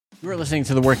You're listening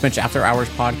to the Workbench After Hours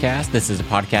podcast. This is a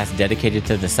podcast dedicated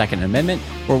to the Second Amendment,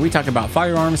 where we talk about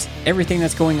firearms, everything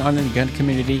that's going on in the gun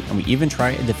community, and we even try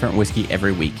a different whiskey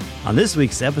every week. On this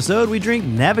week's episode, we drink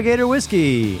Navigator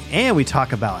whiskey, and we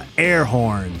talk about air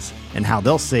horns and how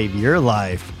they'll save your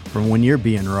life from when you're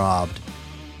being robbed.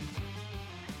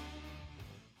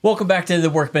 Welcome back to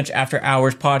the Workbench After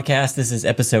Hours podcast. This is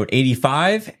episode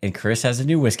 85, and Chris has a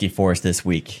new whiskey for us this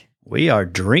week. We are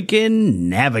drinking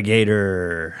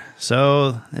Navigator.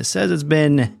 So it says it's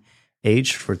been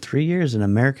aged for 3 years in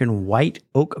American white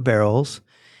oak barrels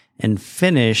and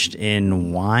finished in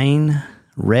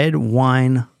red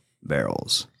wine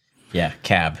barrels. Yeah,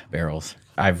 cab barrels.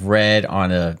 I've read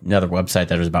on another website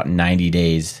that it was about 90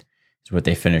 days is what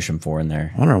they finish them for in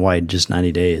there. I wonder why just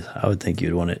 90 days. I would think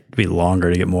you'd want it to be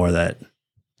longer to get more of that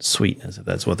sweetness, if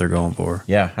that's what they're going for.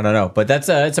 Yeah, I don't know. But it's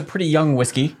a pretty young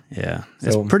whiskey. Yeah.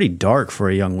 So, it's pretty dark for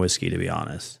a young whiskey, to be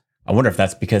honest. I wonder if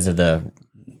that's because of the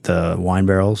wine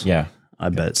barrels. Yeah. I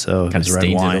bet so. Kind of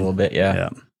stains it a little bit, yeah.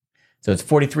 So it's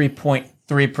 43.3%,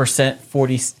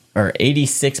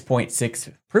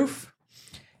 86.6 proof.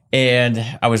 And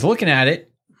I was looking at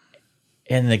it,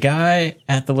 and the guy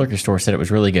at the liquor store said it was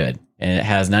really good. And it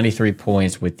has 93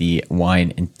 points with the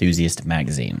Wine Enthusiast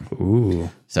magazine.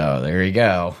 Ooh. So there you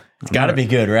go. It's got to be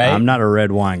good, right? I'm not a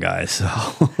red wine guy, so.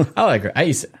 I like it. I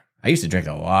used to drink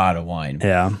a lot of wine.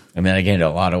 Yeah. I mean, I gained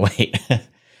a lot of weight.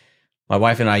 My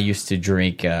wife and I used to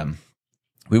drink,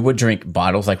 we would drink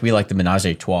bottles, like we like the Menage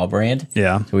a Trois brand.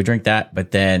 Yeah. So we drink that,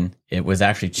 but then it was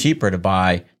actually cheaper to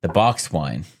buy the boxed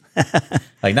wine.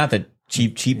 Like not the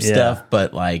cheap stuff,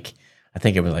 but like, I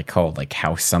think it was like called like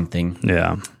House something.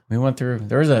 Yeah. We went through,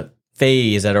 there was a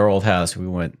phase at our old house. We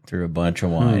went through a bunch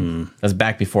of wine. That was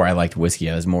back before I liked whiskey.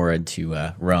 I was more into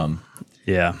rum.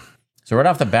 Yeah. So right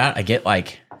off the bat, I get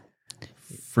like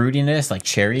fruitiness, like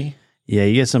cherry. Yeah,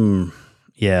 you get some,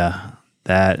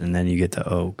 that, and then you get the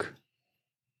oak.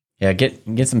 Yeah,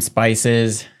 get some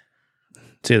spices.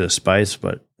 It's either spice,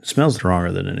 but it smells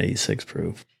stronger than an 86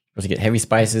 proof. Supposed to get heavy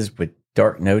spices with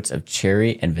dark notes of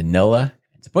cherry and vanilla.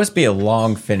 It's supposed to be a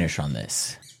long finish on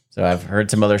this. So I've heard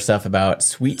some other stuff about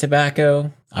sweet tobacco.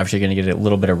 Obviously going to get a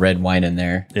little bit of red wine in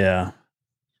there. Yeah.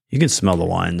 You can smell the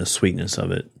wine, the sweetness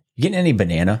of it. You getting any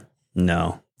banana?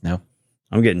 No.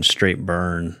 I'm getting straight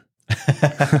burn.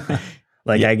 I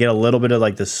get a little bit of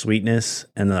like the sweetness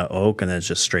and the oak, and then it's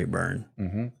just straight burn.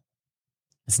 Mm-hmm.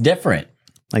 It's different.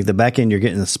 Like the back end, you're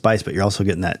getting the spice, but you're also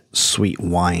getting that sweet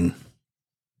wine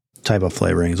type of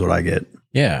flavoring is what I get.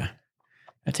 Yeah.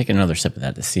 I take another sip of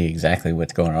that to see exactly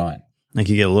what's going on. Like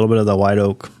you get a little bit of the white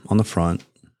oak on the front,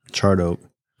 charred oak.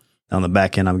 On the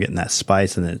back end, I'm getting that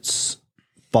spice, and it's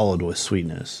followed with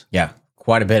sweetness. Yeah.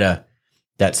 Quite a bit of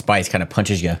that spice kind of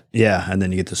punches you. Yeah. And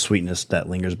then you get the sweetness that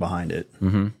lingers behind it.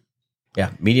 Mm-hmm.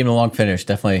 Yeah. Medium to long finish.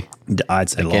 Definitely. I'd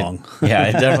say long. Yeah.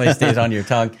 It definitely stays on your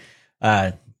tongue.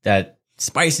 That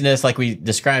spiciness, like we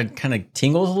described, kind of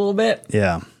tingles a little bit.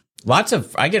 Yeah.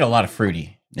 I get a lot of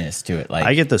fruitiness to it. Like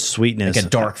I get the sweetness. Like a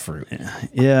dark fruit.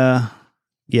 Yeah.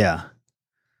 Yeah.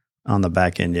 On the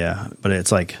back end, yeah. But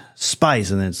it's like spice,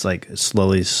 and then it's like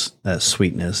slowly that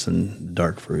sweetness and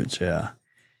dark fruits, yeah.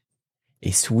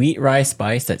 A sweet rye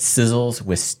spice that sizzles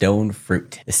with stone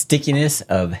fruit. The stickiness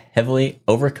of heavily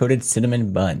overcoated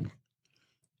cinnamon bun.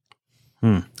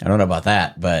 I don't know about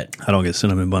that, but I don't get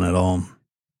cinnamon bun at all.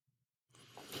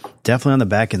 Definitely on the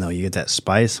back end, though, you get that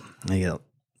spice. And you get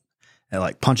it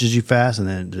like punches you fast, and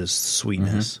then just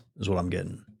sweetness is what I'm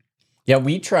getting. Yeah,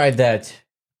 we tried that.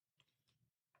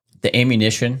 The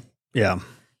ammunition. Yeah.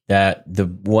 That the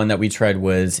one that we tried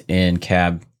was in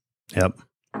cab. Yep.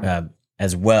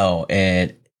 As well.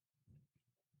 And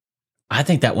I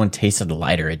think that one tasted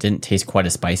lighter. It didn't taste quite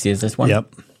as spicy as this one.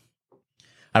 Yep.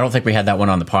 I don't think we had that one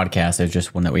on the podcast. It was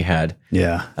just one that we had.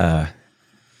 Yeah. I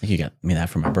think you got me that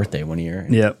for my birthday one year.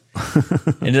 Yep.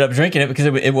 Ended up drinking it because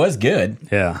it was good.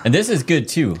 Yeah. And this is good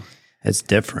too. It's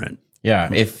different.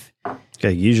 Yeah.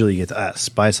 Usually you get that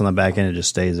spice on the back end, it just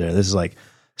stays there. This is like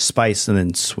spice and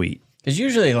then sweet. Because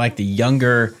usually like the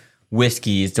younger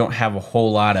whiskeys don't have a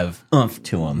whole lot of oomph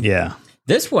to them. Yeah.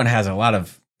 This one has a lot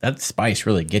of, that spice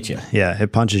really gets you. Yeah.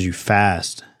 It punches you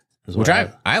fast. Which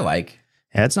I like.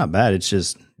 Yeah, it's not bad. It's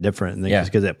just different.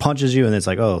 Because it punches you, and it's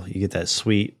like, oh, you get that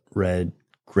sweet red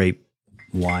grape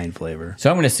wine flavor. So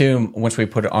I'm going to assume once we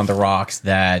put it on the rocks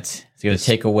that it's going to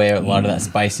take away a lot of that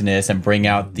spiciness and bring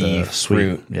out the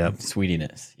fruit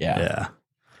sweetiness. Yeah.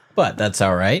 But that's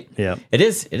all right. Yeah. It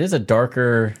is a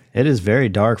darker. It is very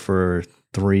dark for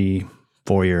 3-4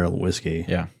 year old whiskey.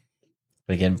 Yeah.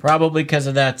 But again, probably because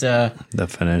of that the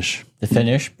finish.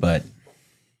 But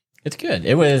it's good.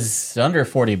 It was under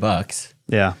 $40.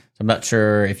 Yeah. I'm not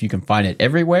sure if you can find it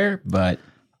everywhere, but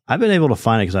I've been able to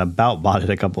find it because I about bought it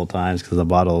a couple of times because the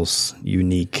bottle's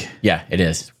unique. yeah, it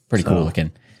is pretty cool looking.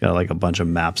 It's got like a bunch of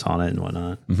maps on it and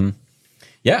whatnot.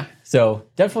 Yeah, so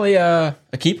definitely a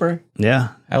keeper. Yeah.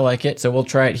 I like it. So we'll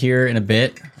try it here in a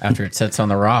bit after it sets on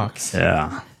the rocks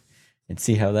Yeah. and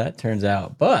see how that turns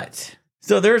out. But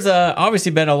so there's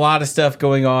obviously been a lot of stuff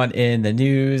going on in the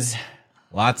news,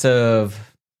 lots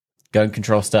of gun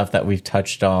control stuff that we've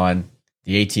touched on.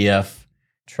 The ATF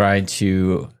trying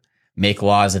to make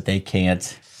laws that they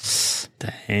can't.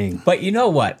 Dang. But you know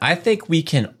what? I think we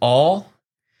can all,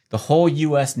 the whole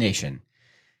U.S. nation,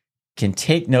 can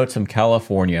take notes from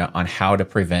California on how to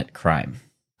prevent crime.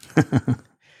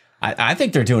 I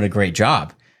think they're doing a great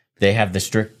job. They have the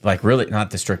strict, like really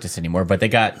not the strictest anymore, but they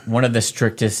got one of the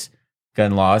strictest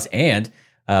gun laws, and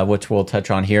which we'll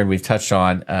touch on here, and we've touched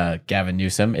on. Gavin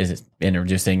Newsom is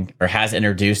introducing or has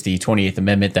introduced the 28th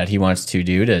Amendment that he wants to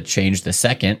do to change the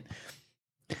second,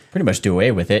 pretty much do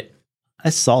away with it. I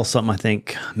saw something, I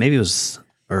think maybe it was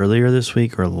earlier this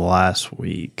week or last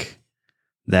week,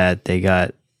 that they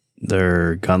got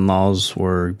their gun laws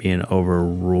were being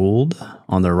overruled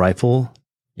on their rifle.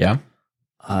 Yeah.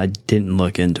 I didn't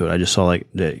look into it. I just saw like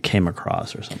that it came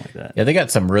across or something like that. Yeah, they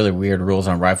got some really weird rules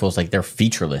on rifles. Like they're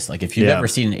featureless. Like if you've ever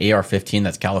seen an AR-15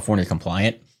 that's California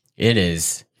compliant, it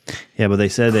is. Yeah, but they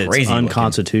said that it's Crazy looking.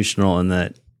 unconstitutional and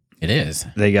that It is.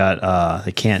 they got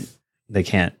they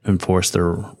can't enforce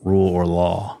their rule or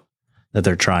law that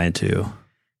they're trying to.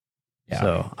 Yeah.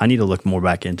 So I need to look more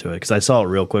back into it because I saw it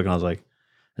real quick and I was like,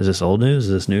 is this old news?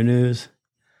 Is this new news?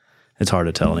 It's hard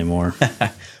to tell anymore.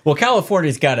 Well,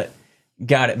 California's got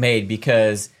it made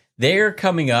because they're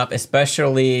coming up,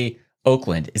 especially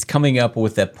Oakland, is coming up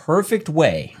with a perfect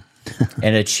way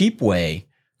and a cheap way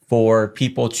for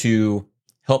people to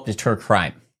help deter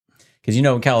crime. Because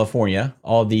in California,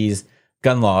 all these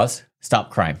gun laws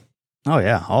stop crime. Oh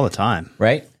yeah, all the time.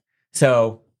 Right?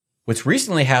 So what's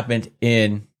recently happened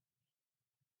in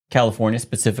California,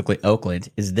 specifically Oakland,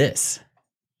 is this.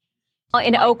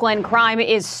 In Oakland, crime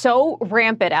is so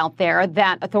rampant out there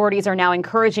that authorities are now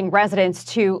encouraging residents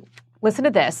to, listen to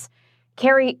this,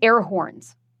 carry air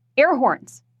horns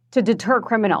to deter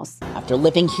criminals. After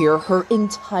living here her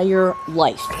entire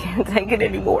life, Can't take it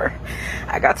anymore.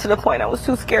 I got to the point I was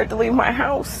too scared to leave my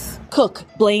house. Cook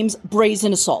blames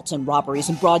brazen assaults and robberies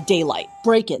in broad daylight,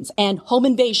 break-ins, and home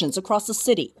invasions across the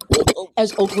city.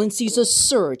 As Oakland sees a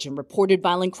surge in reported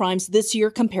violent crimes this year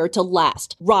compared to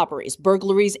last, robberies,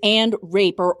 burglaries, and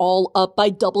rape are all up by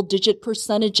double-digit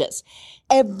percentages.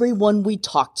 Everyone we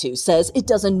talk to says it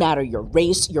doesn't matter your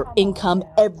race, your income,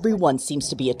 everyone seems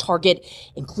to be a target,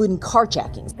 including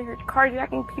carjackings. They're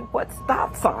carjacking people at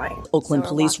stop signs. Oakland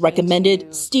police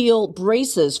recommended steel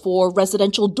braces for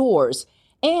residential doors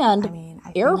and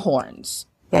air horns.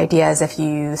 The idea is if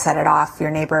you set it off,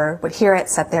 your neighbor would hear it,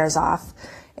 set theirs off,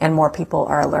 and more people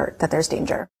are alert that there's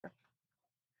danger.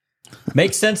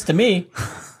 Makes sense to me.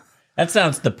 That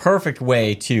sounds the perfect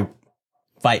way to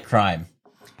fight crime.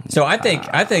 So I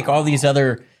think all these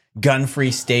other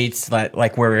gun-free states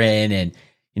like we're in, and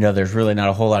there's really not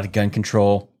a whole lot of gun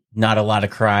control, not a lot of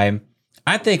crime.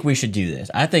 I think we should do this.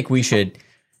 I think we should.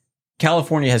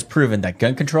 California has proven that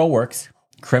gun control works.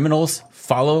 Criminals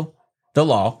follow the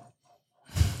law,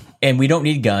 and we don't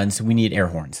need guns. We need air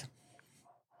horns.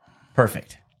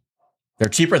 Perfect. They're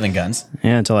cheaper than guns.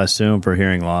 Yeah, until I sue them for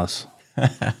hearing loss.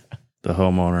 The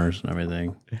homeowners and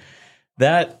everything.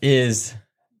 That is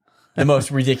the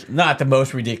most ridiculous, not the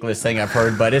most ridiculous thing I've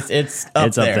heard, but it's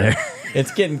up there.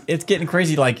 It's getting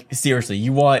crazy. Like, seriously,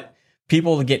 you want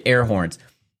people to get air horns.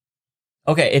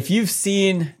 Okay, if you've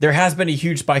seen, there has been a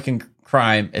huge spike in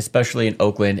crime, especially in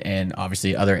Oakland and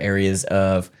obviously other areas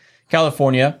of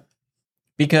California,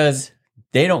 because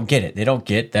they don't get it. They don't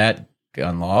get that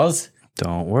gun laws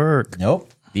don't work.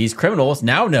 Nope. These criminals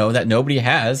now know that nobody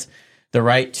has the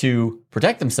right to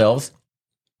protect themselves,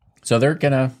 so you're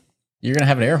gonna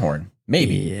have an air horn,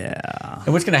 maybe. Yeah.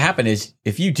 And what's gonna happen is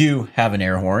if you do have an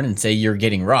air horn and say you're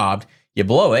getting robbed, you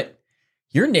blow it,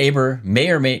 your neighbor may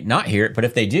or may not hear it, but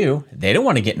if they do, they don't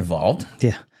want to get involved.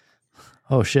 Yeah.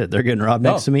 Oh shit, they're getting robbed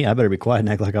next to me. I better be quiet and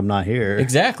act like I'm not here.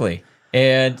 Exactly.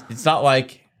 And it's not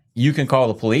like you can call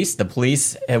the police. The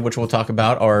police, which we'll talk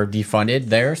about, are defunded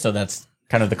there, so that's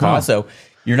kind of the cost. So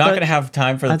you're not going to have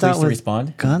time for the police to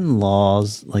respond. Gun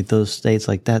laws, like those states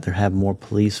like that, they have more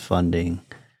police funding.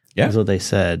 Yeah. That's what they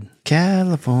said.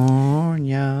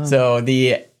 California. So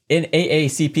the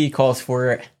NAACP calls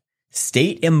for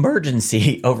state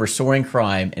emergency over soaring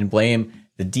crime and blame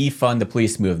the defund the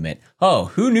police movement. Oh,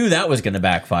 who knew that was going to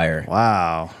backfire?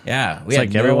 Wow. Yeah. It's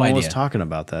like everyone was talking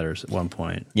about that at one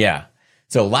point. Yeah.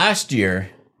 So last year,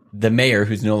 the mayor,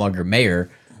 who's no longer mayor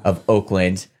of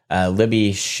Oakland,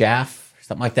 Libby Schaaf,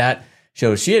 something like that,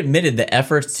 she admitted the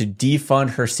efforts to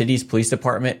defund her city's police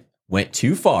department went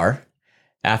too far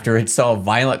after it saw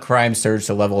violent crime surge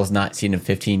to levels not seen in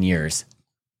 15 years.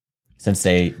 Since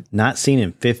they... Not seen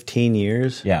in 15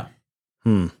 years? Yeah.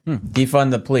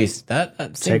 Defund the police. That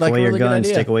seemed Take like away a your really good guns,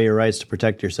 idea. take away your rights to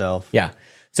protect yourself. Yeah.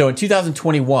 So in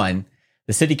 2021,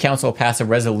 the city council passed a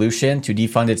resolution to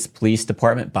defund its police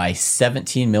department by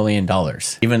 $17 million.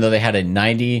 Even though they had a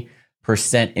 90%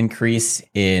 increase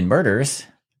in murders,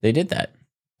 they did that.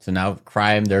 So now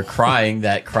they're crying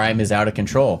that crime is out of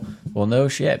control. Well, no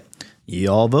shit.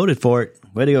 Y'all voted for it.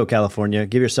 Way to go, California.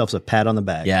 Give yourselves a pat on the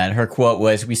back. Yeah, and her quote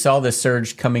was, "We saw this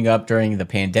surge coming up during the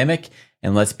pandemic,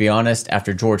 and let's be honest,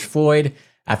 after George Floyd,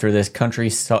 after this country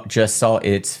just saw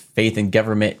its faith in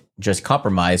government just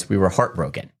compromised, we were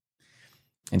heartbroken."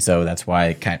 And so that's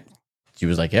why she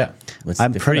was like, yeah.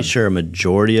 I'm pretty sure a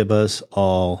majority of us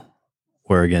all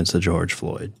were against the George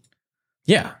Floyd.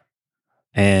 Yeah.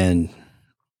 And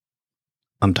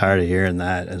I'm tired of hearing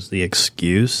that as the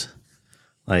excuse.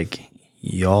 Like,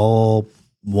 y'all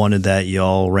wanted that,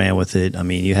 y'all ran with it. I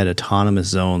mean, you had autonomous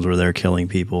zones where they're killing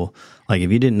people. Like,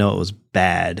 if you didn't know it was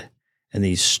bad and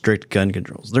these strict gun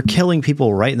controls, they're killing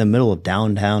people right in the middle of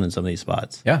downtown in some of these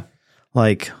spots. Yeah.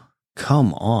 Like,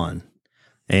 come on.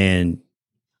 And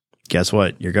guess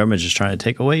what? Your government's just trying to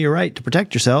take away your right to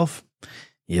protect yourself.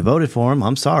 You voted for them.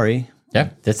 I'm sorry. Yeah.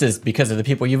 This is because of the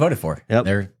people you voted for. Yep.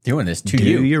 They're doing this to Do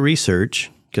you. your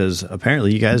research, because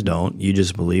apparently you guys don't. You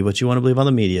just believe what you want to believe on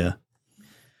the media.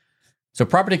 So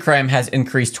property crime has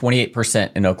increased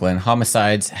 28% in Oakland.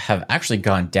 Homicides have actually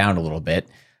gone down a little bit.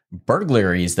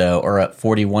 Burglaries, though, are up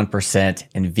 41%,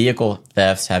 and vehicle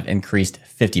thefts have increased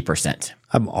 50%.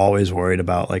 I'm always worried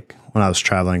about, like, when I was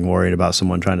traveling, worried about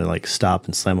someone trying to, like, stop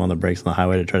and slam on the brakes on the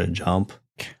highway to try to jump.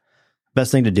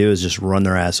 Best thing to do is just run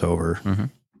their ass over. Mm-hmm.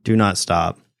 Do not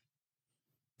stop.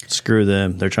 Screw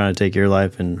them. They're trying to take your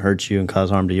life and hurt you and cause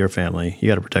harm to your family. You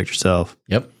got to protect yourself.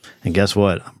 Yep. And guess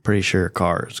what? I'm pretty sure a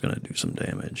car is going to do some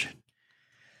damage.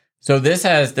 So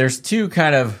there's two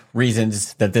kind of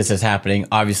reasons that this is happening.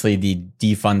 Obviously, the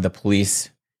defund the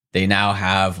police. They now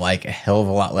have like a hell of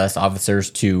a lot less officers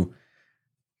to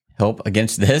help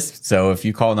against this. So if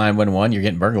you call 911, you're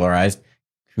getting burglarized.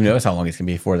 Who knows how long it's going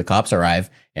to be before the cops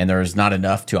arrive. And there's not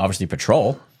enough to obviously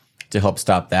patrol to help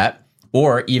stop that.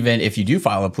 Or even if you do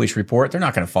file a police report, they're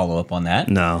not going to follow up on that.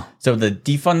 No. So the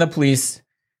defund the police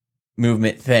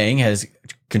movement thing has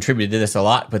contributed to this a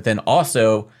lot. But then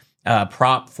also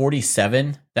Prop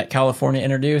 47 that California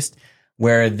introduced,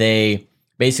 where they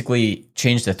basically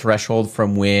changed the threshold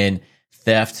from when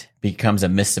theft becomes a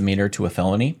misdemeanor to a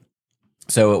felony.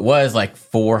 So it was like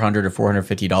 $400 or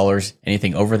 $450.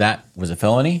 Anything over that was a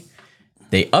felony.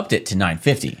 They upped it to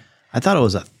 $950. I thought it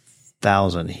was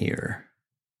 $1,000 here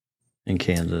in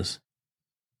Kansas.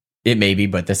 It may be,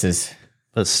 but this is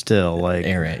But still, like,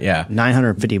 area, yeah.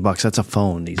 $950, that's a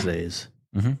phone these days.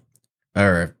 Mm-hmm.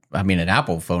 Or, I mean, an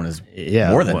Apple phone is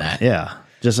Yeah, more than that. Yeah.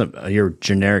 Just your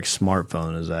generic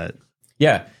smartphone is that.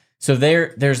 Yeah. So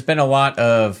there's been a lot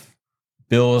of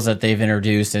bills that they've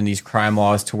introduced in these crime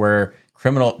laws to where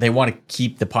they want to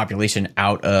keep the population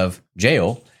out of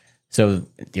jail. So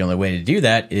the only way to do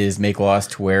that is make laws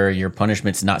to where your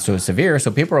punishment's not so severe. So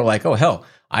people are like, oh, hell,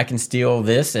 I can steal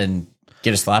this and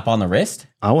get a slap on the wrist.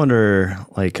 I wonder,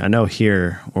 like, I know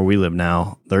here where we live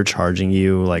now, they're charging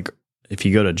you, like, if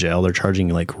you go to jail, they're charging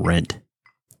you, like, rent.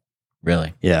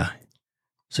 Really? Yeah.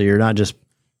 So you're not just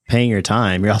paying your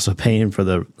time, you're also paying for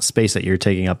the space that you're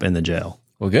taking up in the jail.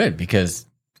 Well, good, because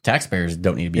taxpayers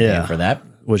don't need to be paying for that.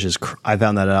 Which is, I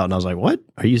found that out and I was like, what?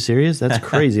 Are you serious? That's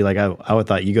crazy. Like, I would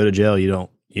thought you go to jail,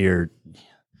 you're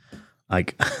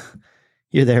like,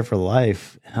 you're there for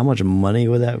life. How much money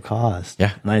would that cost?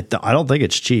 Yeah. And I don't think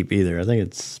it's cheap either. I think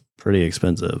it's pretty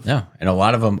expensive. No. And a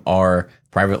lot of them are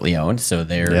privately owned. So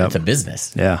it's a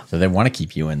business. Yeah. So they want to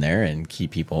keep you in there and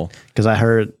keep people. Because I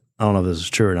heard, I don't know if this is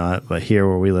true or not, but here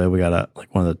where we live, we got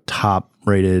one of the top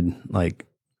rated, like,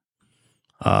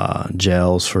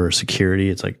 jails for security.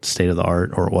 It's like state of the art,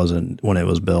 or it wasn't when it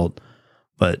was built,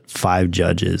 but 5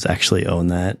 judges actually own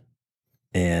that,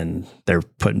 and they're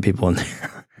putting people in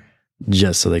there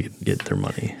just so they can get their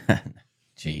money.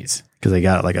 Jeez. Because they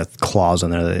got like a clause in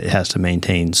there that it has to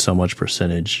maintain so much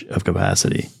percentage of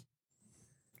capacity.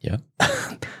 Yeah.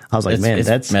 I was like, man,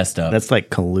 that's messed up. That's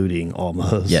like colluding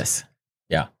almost. Yes.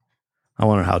 Yeah. I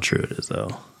wonder how true it is though.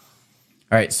 All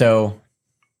right. So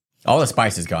all the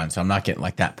spice is gone, so I'm not getting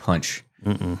like that punch.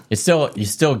 You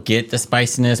still get the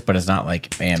spiciness, but it's not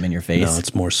like bam in your face. No,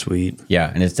 it's more sweet.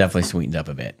 Yeah, and it's definitely sweetened up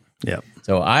a bit. Yeah.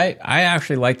 So I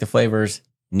actually like the flavors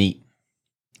neat.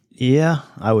 Yeah,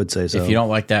 I would say so. If you don't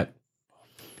like that,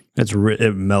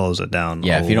 it mellows it down.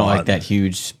 yeah, a if you don't lot. like that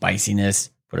huge spiciness,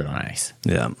 put it on ice.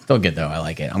 Yeah. Still good though. I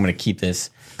like it. I'm going to keep this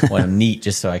when I'm neat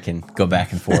just so I can go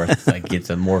back and forth. So I get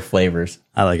some more flavors.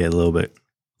 I like it a little bit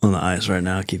on the ice right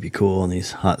now. Keep you cool on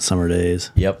these hot summer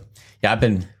days. Yep.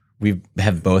 Yeah, we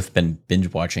have both been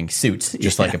binge watching Suits,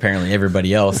 just like apparently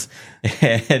everybody else.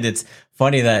 And it's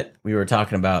funny that we were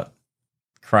talking about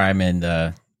crime and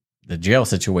the jail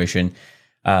situation.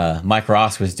 Mike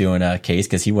Ross was doing a case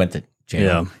because he went to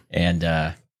jail. Yeah.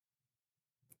 And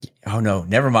oh no,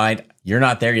 never mind. You're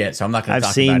not there yet, so I'm not going to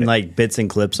talk about it. I've seen like bits and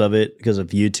clips of it because of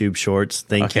YouTube Shorts.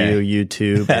 Thank you,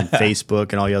 YouTube and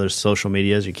Facebook and all the other social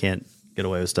medias. You can't get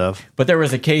away with stuff. But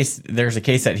there's a case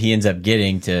that he ends up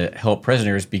getting to help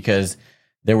prisoners because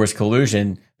there was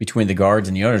collusion between the guards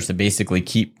and the owners to basically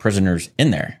keep prisoners in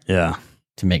there. Yeah.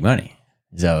 To make money.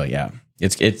 So yeah,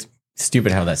 it's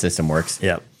stupid how that system works.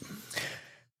 Yep.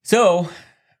 So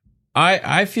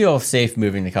I feel safe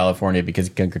moving to California because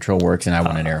gun control works and I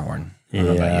want an air horn. I don't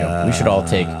know about you. We should all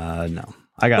take. No,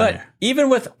 I got But it. even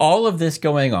with all of this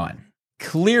going on,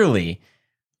 clearly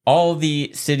all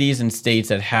the cities and states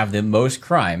that have the most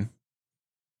crime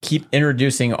keep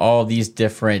introducing all these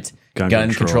different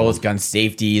gun controls, gun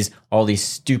safeties, all these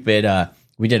stupid.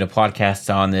 We did a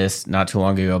podcast on this not too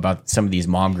long ago about some of these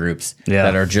mom groups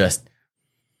that are just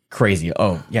crazy.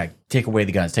 Oh, yeah, take away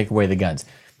the guns, take away the guns.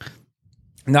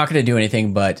 I'm not going to do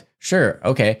anything, but sure,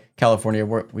 okay, California,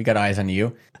 we got eyes on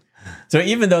you. So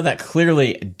even though that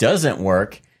clearly doesn't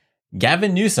work,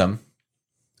 Gavin Newsom,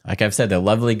 like I've said, the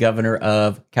lovely governor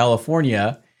of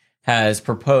California, has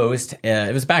proposed,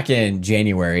 it was back in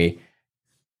January,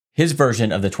 his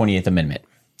version of the 28th Amendment.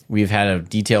 We've had a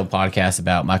detailed podcast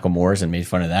about Michael Moores and made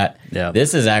fun of that. Yeah.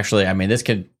 This is actually, I mean, this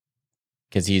could,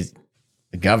 because he's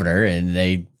the governor and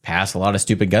they pass a lot of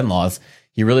stupid gun laws.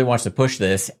 He really wants to push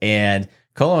this. And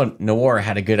Colin Noor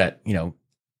had a good,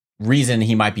 reason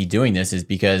he might be doing this is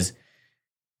because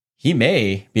he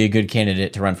may be a good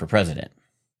candidate to run for president.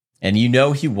 And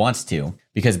he wants to,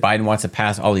 because Biden wants to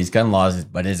pass all these gun laws,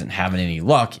 but isn't having any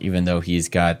luck, even though he's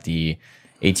got the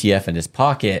ATF in his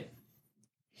pocket.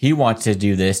 He wants to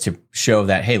do this to show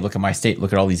that, hey, look at my state,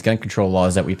 look at all these gun control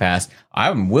laws that we passed.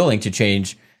 I'm willing to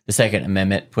change the Second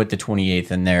Amendment, put the 28th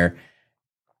in there.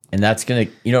 And that's going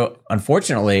to,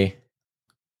 unfortunately,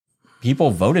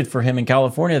 people voted for him in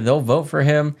California. They'll vote for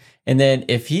him. And then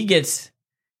if he gets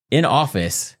in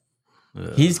office,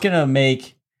 he's going to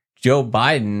make Joe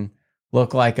Biden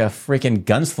look like a freaking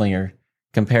gunslinger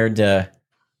compared to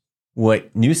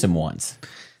what Newsom wants.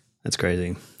 That's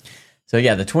crazy. So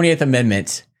yeah, the 28th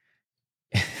Amendment,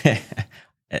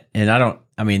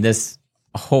 and this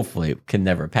hopefully can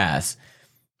never pass,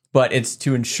 but it's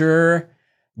to ensure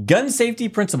gun safety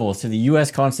principles to the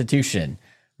U.S. Constitution,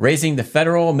 raising the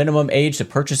federal minimum age to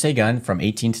purchase a gun from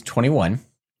 18 to 21.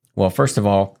 Well, first of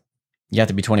all, you have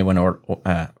to be 21 or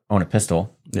own a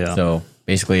pistol. Yeah. So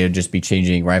basically, it'd just be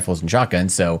changing rifles and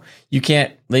shotguns. So you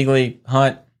can't legally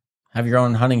hunt, have your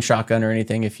own hunting shotgun or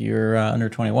anything if you're under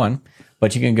 21,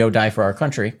 but you can go die for our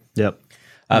country. Yep.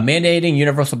 Mandating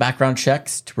universal background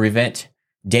checks to prevent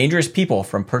dangerous people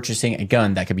from purchasing a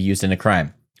gun that could be used in a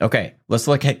crime. Okay, let's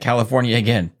look at California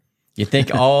again. You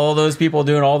think all those people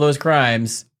doing all those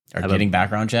crimes are getting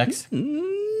background checks?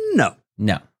 No.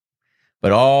 No.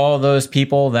 But all those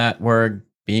people that were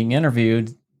being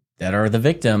interviewed that are the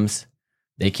victims,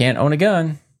 they can't own a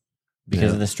gun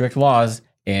because of the strict laws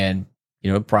and,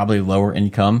 probably lower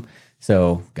income.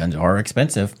 So guns are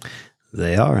expensive.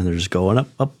 They are, and they're just going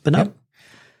up and up.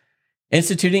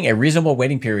 Instituting a reasonable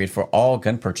waiting period for all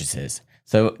gun purchases.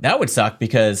 So that would suck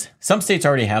because some states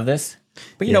already have this.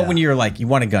 But, when you're like, you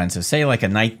want a gun. So say like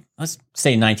let's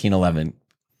say 1911.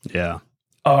 Yeah.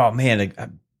 Oh, man, I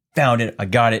found it. I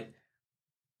got it.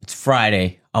 It's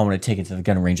Friday. I want to take it to the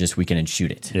gun range this weekend and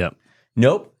shoot it. Yep.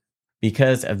 Nope.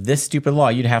 Because of this stupid law,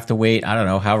 you'd have to wait, I don't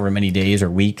know, however many days or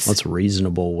weeks. What's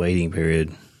reasonable waiting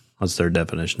period? What's their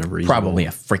definition of reasonable? Probably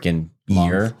a freaking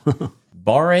year.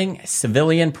 Barring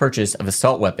civilian purchase of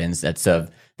assault weapons that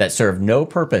serve no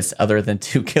purpose other than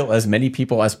to kill as many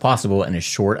people as possible in a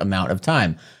short amount of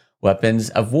time.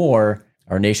 Weapons of war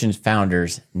our nation's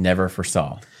founders never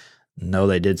foresaw. No,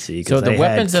 they did see. So the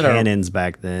weapons had that cannons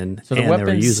back then, so the and weapons,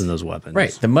 they were using those weapons.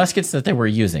 Right. The muskets that they were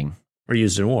using were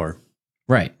used in war.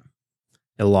 Right.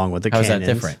 Along with the cannons. cannons. How's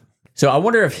that different? So I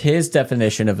wonder if his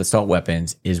definition of assault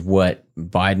weapons is what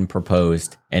Biden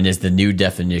proposed and is the new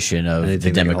definition of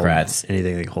the Democrats.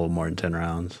 Anything that can hold more than 10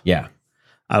 rounds. Yeah.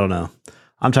 I don't know.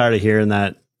 I'm tired of hearing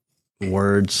that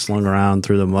word slung around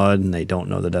through the mud and they don't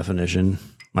know the definition.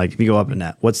 Like if you go up in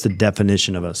that, what's the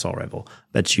definition of an assault rifle?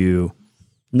 Bet you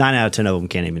 9 out of 10 of them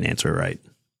can't even answer it right.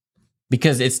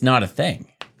 Because it's not a thing.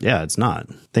 Yeah, it's not.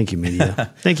 Thank you,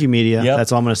 media. Thank you, media. Yep.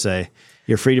 That's all I'm going to say.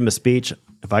 Your freedom of speech,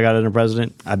 if I got in a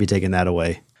president, I'd be taking that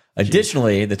away.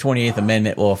 Additionally, the 28th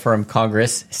Amendment will affirm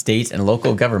Congress, states, and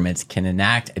local governments can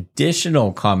enact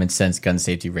additional common sense gun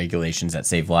safety regulations that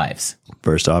save lives.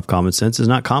 First off, common sense is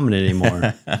not common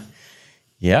anymore.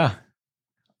 Yeah.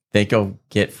 Think you'll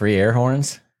get free air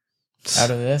horns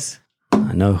out of this?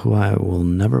 I know who I will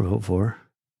never vote for.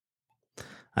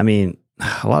 I mean,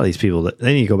 a lot of these people,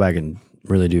 they need to go back and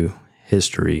really do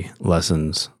history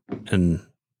lessons and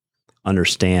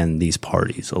understand these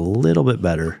parties a little bit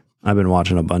better. I've been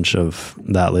watching a bunch of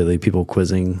that lately, people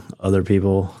quizzing other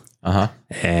people.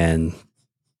 And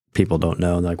people don't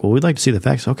know. And like, well, we'd like to see the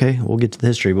facts. Okay, we'll get to the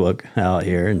history book out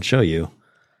here and show you.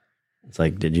 It's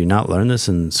like, did you not learn this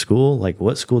in school? Like,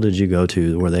 what school did you go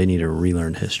to where they need to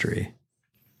relearn history?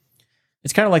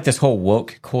 It's kind of like this whole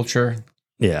woke culture.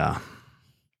 Yeah.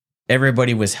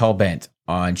 Everybody was hell-bent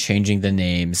on changing the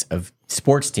names of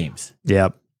sports teams.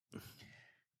 Yep.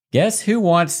 Guess who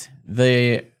wants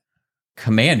the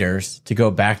Commanders to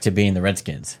go back to being the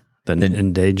Redskins? The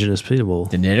indigenous people.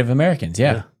 The Native Americans,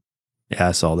 yeah. Yeah,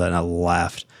 I saw that and I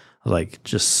laughed. I was like,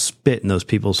 just spit in those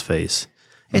people's face.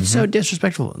 It's so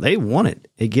disrespectful. They want it.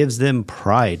 It gives them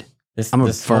pride. I'm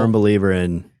a firm believer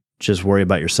in just worry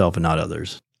about yourself and not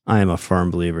others. I am a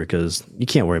firm believer because you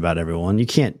can't worry about everyone. You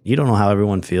don't know how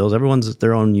everyone feels. Everyone's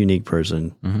their own unique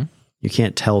person. Mm-hmm. You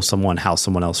can't tell someone how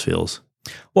someone else feels.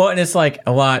 Well, and it's like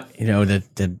a lot,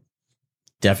 the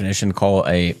definition, call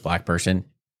a black person.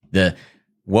 The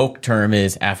woke term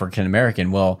is African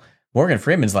American. Well, Morgan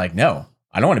Freeman's like, no,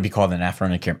 I don't want to be called an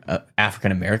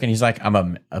African American. He's like,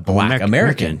 I'm a black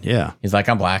American. Yeah. He's like,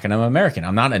 I'm black and I'm American.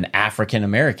 I'm not an African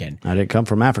American. I didn't come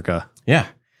from Africa. Yeah.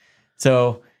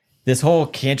 So this whole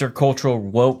countercultural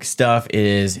woke stuff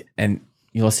is, and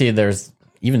you'll see there's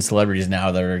even celebrities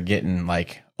now that are getting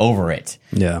like over it.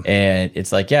 Yeah. And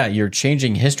it's like, yeah, you're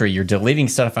changing history. You're deleting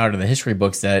stuff out of the history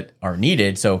books that are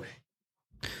needed. So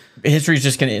history is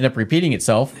just going to end up repeating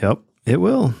itself. Yep, it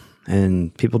will.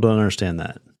 And people don't understand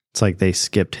that. It's like they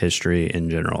skipped history in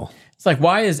general. It's like,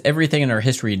 why is everything in our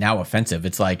history now offensive?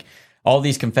 It's like all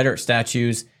these Confederate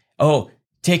statues. Oh,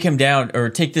 take him down or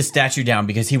take this statue down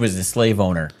because he was a slave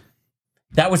owner.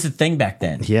 That was the thing back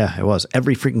then. Yeah, it was.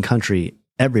 Every freaking country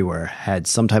everywhere had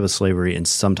some type of slavery and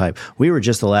some type. We were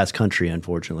just the last country,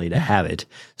 unfortunately, to have it.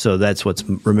 So that's what's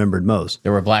remembered most.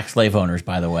 There were black slave owners,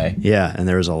 by the way. Yeah, and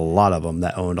there was a lot of them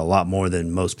that owned a lot more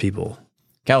than most people.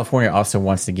 California also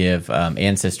wants to give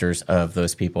ancestors of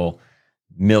those people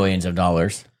millions of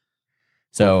dollars.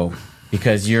 So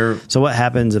because So what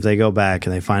happens if they go back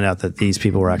and they find out that these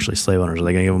people were actually slave owners? Are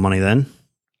they going to give them money then?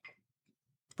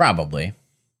 Probably.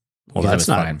 Well, that's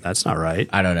not right.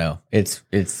 I don't know. It's.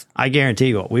 I guarantee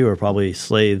you, we were probably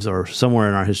slaves or somewhere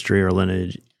in our history or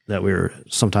lineage that we were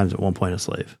sometimes at one point a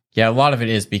slave. Yeah, a lot of it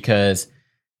is because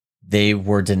they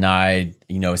were denied,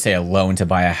 say a loan to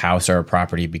buy a house or a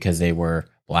property because they were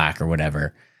black or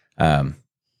whatever.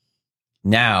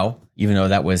 Now, even though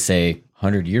that was say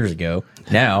 100 years ago,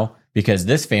 now because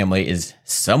this family is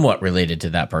somewhat related to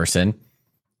that person,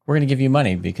 we're going to give you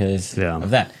money because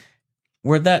of that.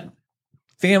 Where that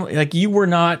family, like you were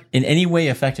not in any way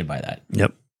affected by that.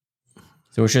 Yep.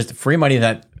 So it's just free money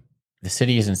that the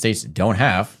cities and states don't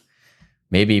have.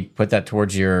 Maybe put that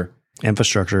towards your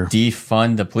infrastructure.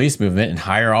 Defund the police movement and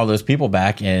hire all those people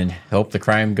back and help the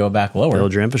crime go back lower.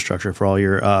 Build your infrastructure for all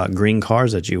your green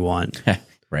cars that you want.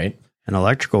 Right. And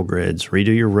electrical grids.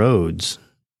 Redo your roads.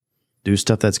 Do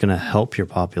stuff that's going to help your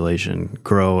population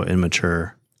grow and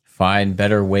mature. Find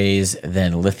better ways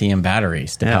than lithium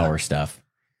batteries to power stuff.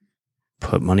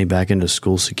 Put money back into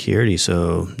school security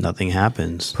so nothing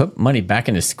happens. Put money back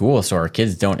into school so our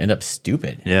kids don't end up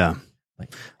stupid. Yeah.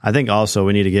 I think also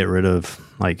we need to get rid of,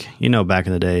 back in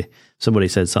the day, somebody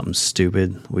said something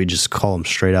stupid. We just call them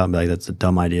straight out and be like, that's a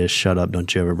dumb idea. Shut up.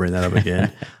 Don't you ever bring that up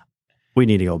again. We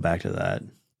need to go back to that.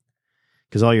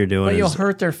 Because all you're doing you'll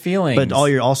hurt their feelings. But all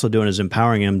you're also doing is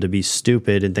empowering them to be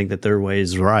stupid and think that their way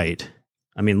is right.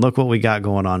 I mean, look what we got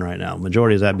going on right now.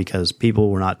 Majority of that because people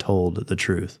were not told the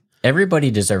truth.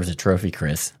 Everybody deserves a trophy,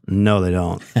 Chris. No, they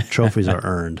don't. Trophies are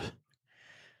earned.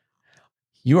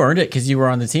 You earned it because you were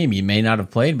on the team. You may not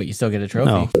have played, but you still get a trophy.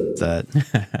 No,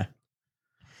 that.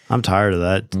 I'm tired of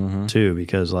that too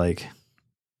because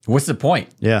what's the point?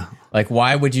 Yeah.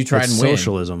 Why would you try and win?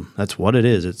 Socialism. That's what it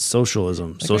is. It's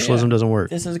socialism. Socialism doesn't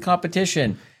work. This is a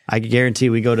competition. I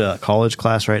guarantee we go to a college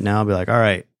class right now and be like, all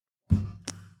right,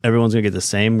 everyone's going to get the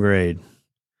same grade.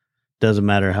 Doesn't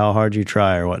matter how hard you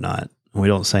try or whatnot. We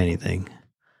don't say anything.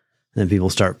 then people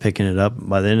start picking it up.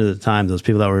 By the end of the time, those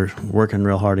people that were working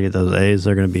real hard to get those A's,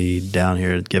 they're going to be down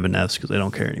here giving F's because they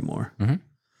don't care anymore. Mm-hmm.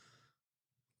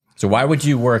 So why would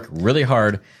you work really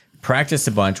hard, practice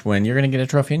a bunch when you're going to get a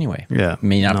trophy anyway? Yeah. It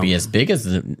may not be as big as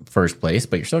the first place,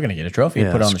 but you're still going to get a trophy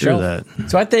and put it on the screw shelf. that.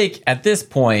 So I think at this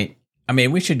point, I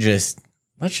mean, we should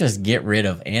let's just get rid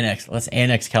of let's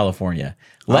annex California.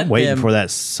 I'm waiting for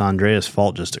that Andreas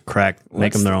fault just to crack,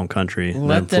 make them their own country, and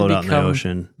then float out in the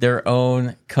ocean. Their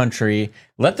own country.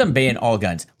 Let them ban all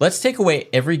guns. Let's take away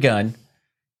every gun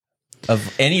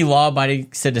of any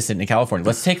law-abiding citizen in California.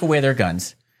 Let's take away their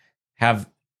guns. Have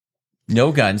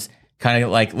no guns. Kind of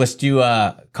like, let's do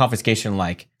confiscation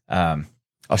like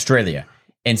Australia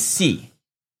and see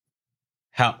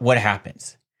what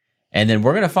happens. And then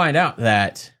we're going to find out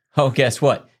that, guess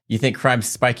what? You think crime's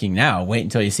spiking now. Wait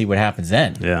until you see what happens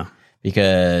then. Yeah.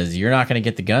 Because you're not going to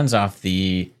get the guns off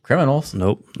the criminals.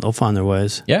 Nope. They'll find their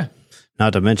ways. Yeah.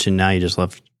 Not to mention now you just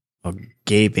left a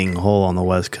gaping hole on the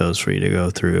West Coast for you to go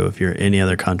through if you're any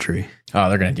other country. Oh,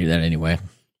 they're going to do that anyway.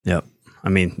 Yep. I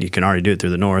mean, you can already do it through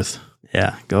the North.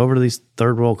 Yeah. Go over to these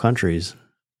third world countries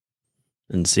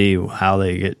and see how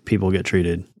people get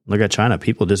treated. Look at China.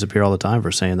 People disappear all the time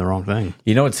for saying the wrong thing.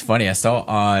 You know what's funny? I saw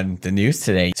on the news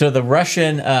today. So the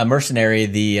Russian mercenary,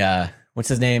 what's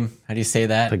his name? How do you say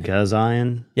that?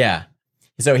 Pagazian? Yeah.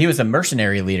 So he was a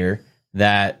mercenary leader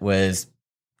that was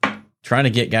trying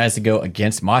to get guys to go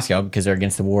against Moscow because they're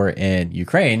against the war in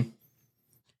Ukraine.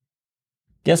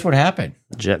 Guess what happened?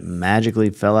 Jet magically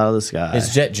fell out of the sky.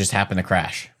 His jet just happened to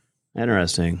crash.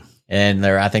 Interesting. And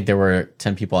I think there were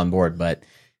 10 people on board, but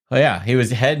he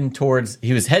was heading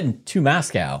to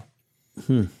Moscow.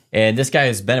 And this guy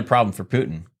has been a problem for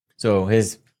Putin. So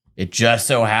it just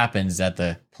so happens that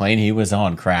the plane he was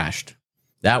on crashed.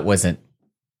 That wasn't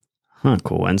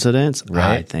coincidence?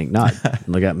 Right? I think not.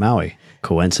 Look at Maui.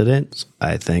 Coincidence?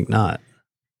 I think not.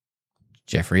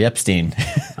 Jeffrey Epstein.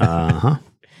 Uh-huh.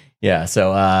 Yeah,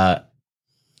 so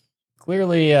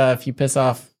clearly if you piss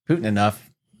off Putin enough,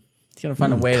 he's going to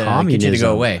find a way to get you to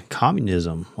go away.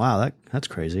 Communism. Wow, that's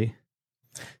crazy.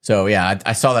 So, yeah,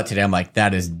 I saw that today. I'm like,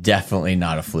 that is definitely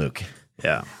not a fluke.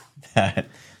 Yeah.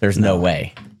 There's no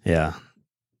way. Yeah.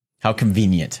 How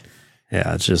convenient.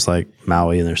 Yeah, it's just like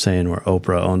Maui, and they're saying where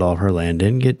Oprah owned all of her land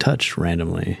didn't get touched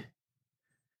randomly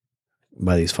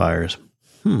by these fires.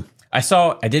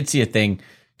 I did see a thing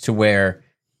to where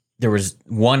there was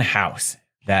one house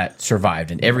that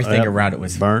survived and everything around it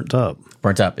was burnt up.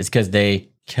 It's because they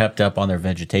kept up on their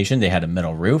vegetation. They had a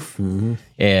metal roof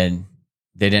and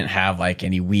they didn't have like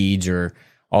any weeds or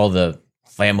all the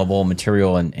flammable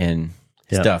material and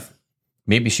stuff.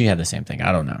 Maybe she had the same thing.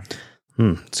 I don't know.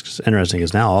 It's just interesting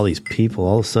because now all these people,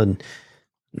 all of a sudden,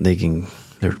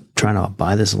 they're trying to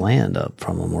buy this land up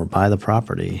from them or buy the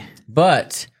property.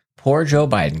 But poor Joe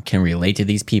Biden can relate to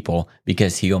these people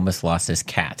because he almost lost his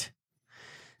cat.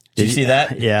 Did you see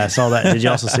that? Yeah, I saw that. Did you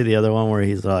also see the other one where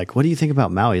he's like, what do you think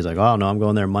about Maui? He's like, oh, no, I'm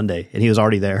going there Monday. And he was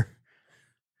already there.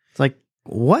 It's like,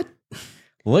 what?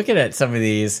 Looking at some of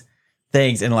these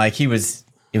things and like it was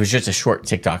just a short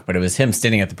TikTok, but it was him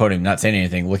standing at the podium, not saying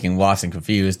anything, looking lost and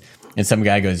confused. And some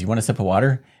guy goes, you want a sip of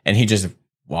water? And he just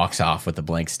walks off with a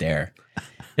blank stare.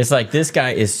 It's like, this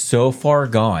guy is so far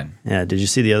gone. Yeah. Did you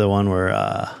see the other one where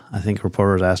I think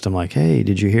reporters asked him like, hey,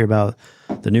 did you hear about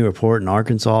the new report in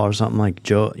Arkansas or something like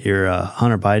Joe, you're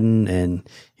Hunter Biden and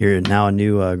you're now a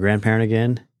new grandparent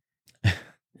again? And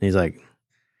he's like,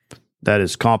 that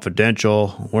is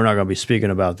confidential. We're not going to be speaking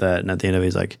about that. And at the end of it,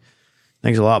 he's like,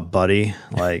 thanks a lot, buddy.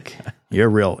 Like, you're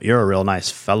a real nice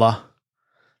fella.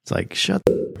 It's like, shut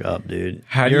the fuck up, dude.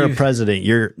 You're a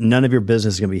president. None of your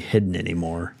business is going to be hidden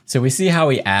anymore. So we see how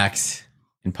he acts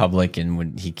in public and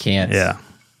when he can't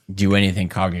do anything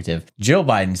cognitive. Jill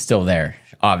Biden's still there,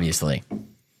 obviously.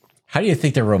 How do you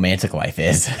think their romantic life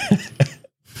is?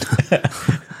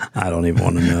 I don't even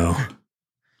want to know.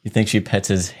 You think she pets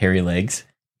his hairy legs?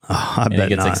 Oh, I bet he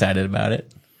gets not. excited about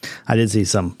it? I did see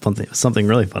something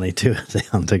really funny too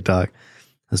on TikTok.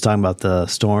 I was talking about the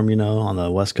storm, on the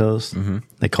West Coast. Mm-hmm.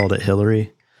 They called it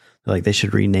Hillary. They're like, they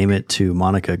should rename it to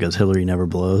Monica because Hillary never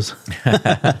blows.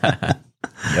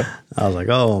 Yep. I was like,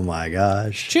 oh my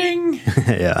gosh. Ching.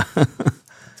 Yeah.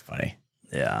 It's funny.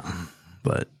 Yeah.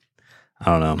 But I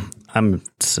don't know. I'm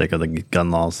sick of the gun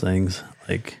laws things.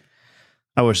 Like,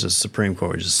 I wish the Supreme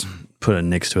Court would just put a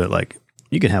nix to it. Like,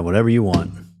 you can have whatever you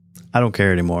want. I don't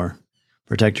care anymore.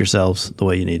 Protect yourselves the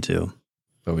way you need to.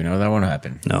 But we know that won't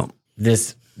happen. No.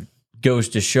 This goes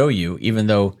to show you, even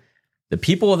though the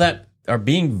people that are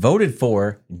being voted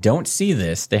for don't see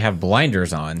this, they have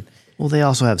blinders on. Well, they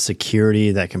also have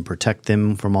security that can protect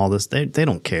them from all this. They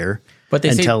don't care. But they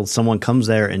until someone comes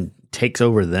there and takes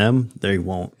over them, they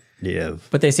won't give.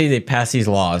 But they say they pass these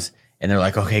laws and they're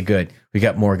like, okay, good. We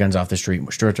got more guns off the street,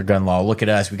 stricter gun law. Look at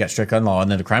us. We got strict gun law.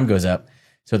 And then the crime goes up.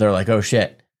 So they're like, oh,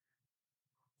 shit.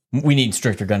 We need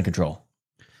stricter gun control.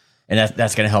 And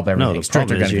that's going to help everything. No, the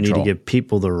stricter problem is gun you control. need to give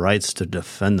people the rights to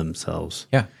defend themselves.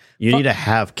 Yeah. You need to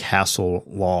have castle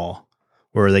law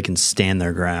where they can stand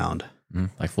their ground.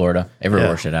 Like Florida. Everywhere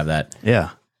Yeah. should have that.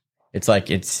 Yeah. It's like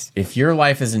if your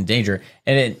life is in danger,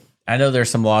 and I know there's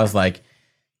some laws like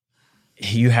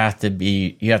you have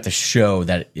to show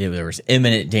that if there was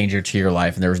imminent danger to your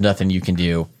life and there was nothing you can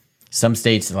do. Some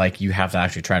states like you have to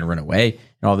actually try to run away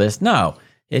and all this. No,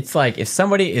 it's like if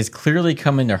somebody is clearly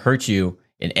coming to hurt you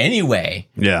in any way,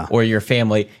 Yeah. or your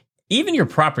family, even your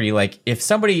property. Like if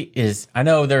somebody is, I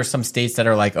know there are some states that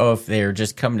are like, oh, if they're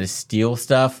just coming to steal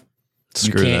stuff,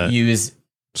 Screw you can't that. use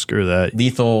Screw that.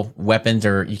 lethal weapons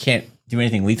or you can't do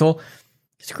anything lethal.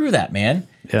 Screw that, man.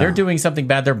 Yeah. They're doing something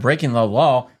bad. They're breaking the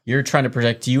law. You're trying to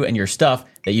protect you and your stuff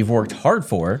that you've worked hard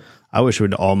for. I wish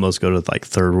we'd almost go to like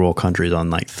third world countries on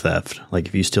like theft. Like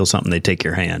if you steal something, they take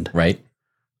your hand. Right.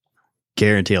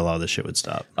 Guarantee a lot of this shit would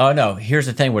stop. Oh, no. Here's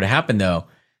the thing. What would happen, though?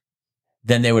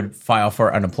 Then they would file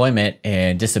for unemployment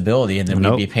and disability, and then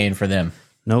Nope. we'd be paying for them.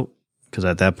 Nope. Because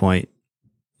at that point,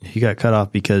 you got cut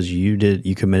off because you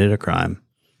committed a crime.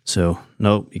 So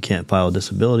nope, you can't file a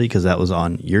disability because that was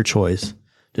on your choice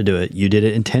to do it. You did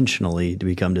it intentionally to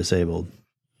become disabled.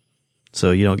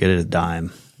 So you don't get it a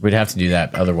dime. We'd have to do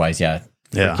that. Otherwise, yeah.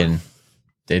 Yeah.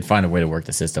 They'd find a way to work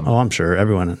the system. Oh, I'm sure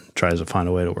everyone tries to find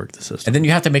a way to work the system. And then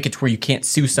you have to make it to where you can't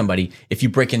sue somebody if you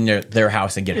break in their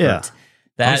house and get Yeah. hurt.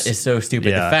 That is so stupid.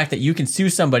 Yeah. The fact that you can sue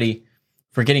somebody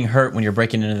for getting hurt when you're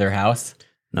breaking into their house,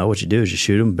 No, what you do is you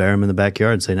shoot them, bury them in the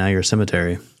backyard, and say, now you're a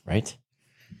cemetery. right?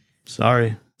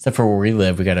 Sorry. Except for where we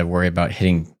live, we got to worry about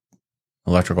hitting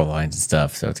electrical lines and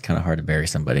stuff. So it's kind of hard to bury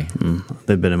somebody.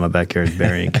 They've been in my backyard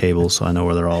burying cables, so I know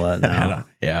where they're all at now.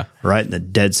 Yeah. Right in the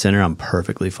dead center, I'm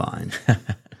perfectly fine.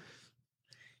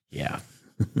 Yeah.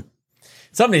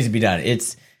 Something needs to be done.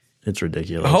 It's It's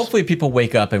ridiculous. hopefully people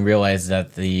wake up and realize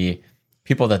that the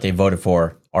people that they voted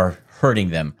for are hurting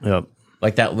them. Yep.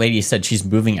 Like that lady said, she's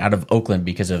moving out of Oakland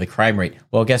because of the crime rate.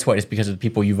 Well, guess what? It's because of the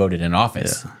people you voted in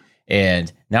office.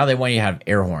 And now they want you to have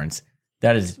air horns.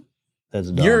 That is, That's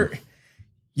dumb.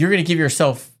 you're going to give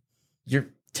yourself your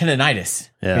tendonitis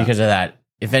Yeah. because of that,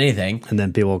 if anything. And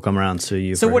then people will come around and sue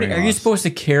you. So for what hearing are you loss. supposed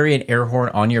to carry an air horn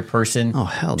on your person? Oh,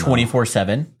 hell no.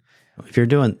 24/7? If you're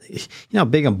doing, you know how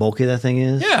big and bulky that thing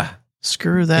is? Yeah.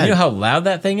 Screw that. You know how loud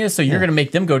that thing is? So you're going to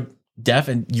make them go deaf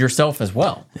and yourself as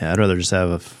well. Yeah, I'd rather just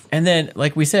have And then,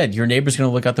 like we said, your neighbor's going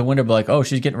to look out the window and be like, oh,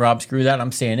 she's getting robbed. Screw that.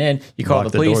 I'm staying in. You call lock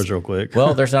the the police. doors real quick.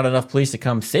 Well, there's not enough police to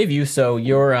come save you. So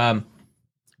your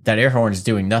that air horn is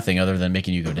doing nothing other than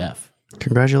making you go deaf.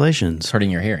 Congratulations. It's hurting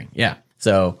your hearing. Yeah.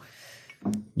 So,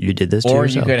 You did this to or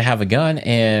yourself. you could have a gun,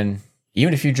 and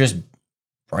even if you just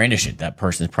brandish it, that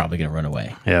person's probably going to run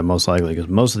away. Yeah, most likely, because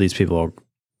most of these people,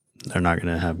 they're not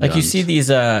going to have Like you guns. see these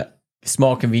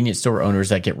small convenience store owners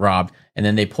that get robbed, and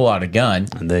then they pull out a gun.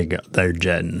 And they're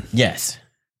jetting. Yes.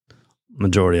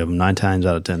 Majority of them, 9 times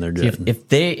out of 10, they're jetting.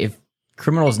 If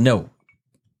criminals know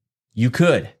you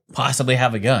could possibly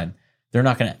have a gun, they're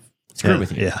not going to screw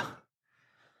with you. Yeah.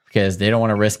 Because they don't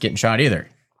want to risk getting shot either,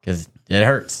 because it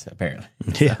hurts apparently.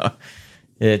 Yeah.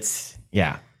 It's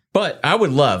yeah. But I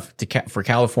would love to for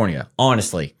California,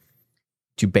 honestly,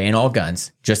 to ban all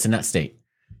guns just in that state.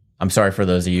 I'm sorry for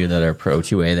those of you that are pro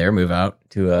 2A there, move out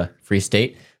to a free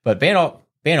state, but ban all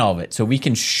of it so we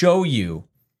can show you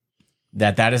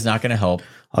that is not going to help.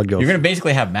 I'd go You're going to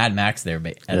basically have Mad Max there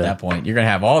at that point. You're going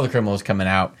to have all the criminals coming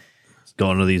out.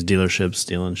 going to these dealerships,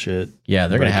 stealing shit. Yeah,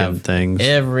 they're going to breaking have things.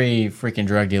 Every freaking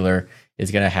drug dealer is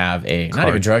going to have not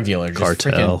even drug dealer, just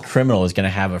cartel. freaking criminal is going to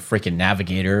have a freaking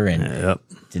Navigator and Yep.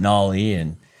 Denali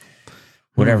and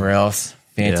whatever else,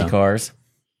 fancy Yeah. cars,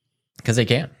 because they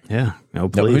can. Yeah. No No,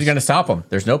 police. who's going to stop them?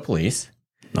 There's no police.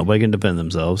 Nobody can defend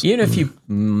themselves. Even if you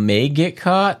may get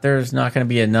caught, there's not going to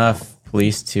be enough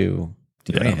police to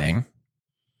do anything.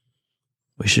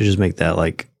 We should just make that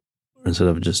like, instead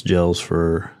of just jails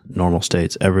for normal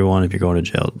states, everyone, if you're going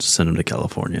to jail, just send them to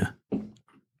California.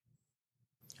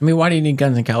 I mean, why do you need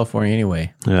guns in California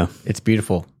anyway? Yeah. It's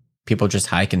beautiful. People just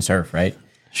hike and surf, right?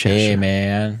 Sure, Hey, sure.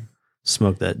 man.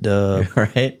 Smoke that dub.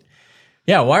 Right?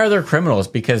 Yeah, why are there criminals?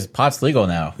 Because pot's legal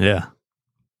now. Yeah.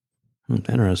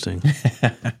 Interesting.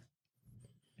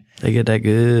 They get that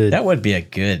good. That would be a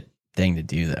good thing to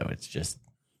do, though. It's just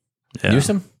Yeah.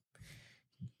 Newsom,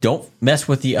 don't mess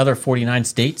with the other 49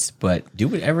 states, but do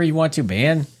whatever you want to.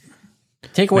 Ban.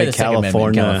 Take away Make the Second Amendment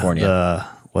in California.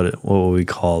 what would we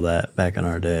call that back in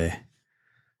our day?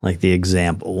 Like the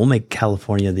example. We'll make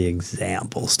California the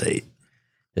example state.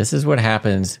 This is what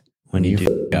happens When you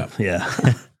do up. Yeah.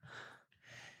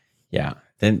 Yeah.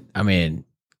 Then, I mean,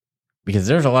 because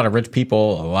there's a lot of rich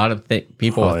people, a lot of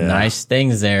people with nice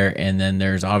things there. And then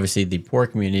there's obviously the poor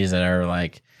communities that are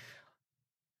like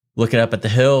looking up at the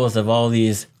hills of all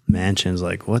these mansions.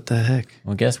 Like, what the heck?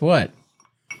 Well, guess what?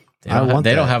 They that.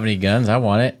 don't have any guns. I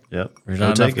want it. Yep. There's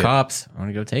not enough cops. I want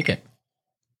to go take it.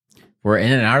 We're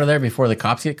in and out of there before the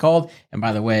cops get called. And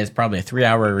by the way, it's probably a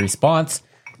 3-hour response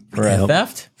for a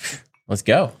theft. Let's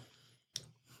go.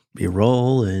 Be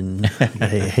rolling,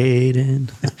 hating.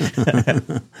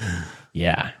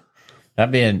 Yeah.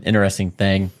 That'd be an interesting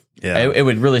thing. Yeah. It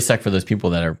would really suck for those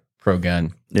people that are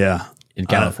pro-gun Yeah. in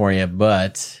California,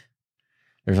 but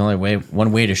there's only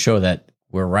one way to show that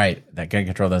we're right, that gun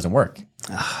control doesn't work.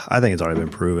 I think it's already been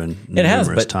proven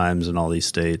numerous times in all these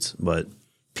states, but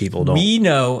people don't. We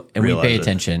know and we pay realize it.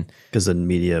 attention. Because the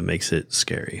media makes it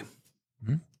scary.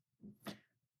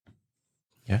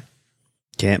 Yeah.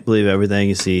 Can't believe everything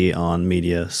you see on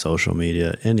media, social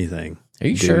media, anything. Are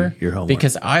you Do sure? your homework.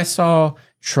 Because I saw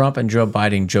Trump and Joe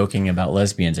Biden joking about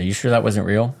lesbians. Are you sure that wasn't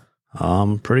real?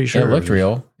 I'm pretty sure. It looked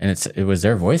real, and it was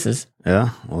their voices.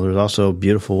 Yeah. Well, there's also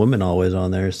beautiful women always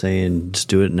on there saying, just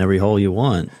do it in every hole you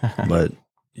want. But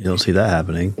you don't see that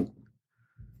happening.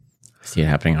 See it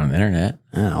happening on the internet.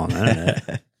 Yeah, on the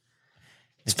internet.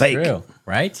 It's fake. true,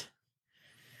 right?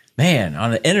 Man,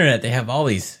 on the internet, they have all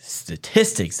these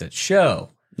statistics that show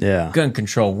Yeah. gun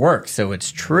control works, so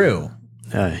it's true.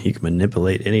 Yeah. You can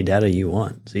manipulate any data you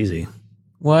want. It's easy.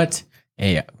 What?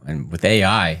 AI, and with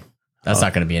AI, that's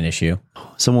not going to be an issue.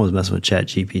 Someone was messing with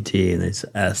ChatGPT and they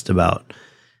asked about,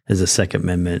 is the Second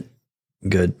Amendment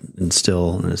good and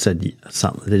still? And it said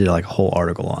something. They did like a whole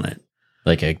article on it.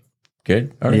 Like a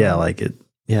good article? Yeah, like it.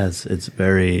 Yeah, it's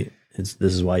very. This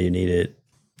is why you need it.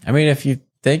 I mean, if you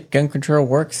think gun control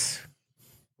works,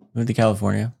 move to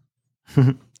California,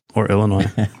 Or Illinois,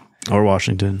 or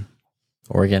Washington,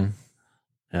 Oregon,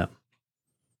 yeah,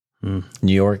 New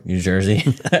York, New Jersey,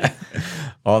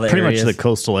 all the pretty areas. much the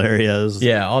coastal areas.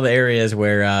 Yeah, all the areas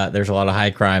where there's a lot of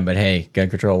high crime, but hey, gun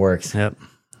control works. Yep.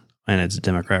 And it's a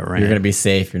Democrat ran. You're going to be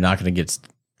safe. You're not going to get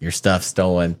your stuff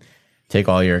stolen. Take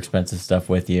all your expensive stuff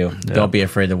with you. Yeah. Don't be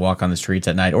afraid to walk on the streets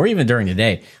at night or even during the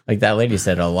day. Like that lady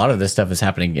said, a lot of this stuff is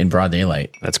happening in broad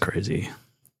daylight. That's crazy.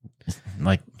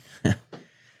 Like,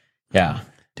 yeah,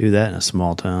 Do that in a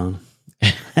small town.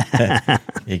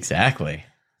 exactly.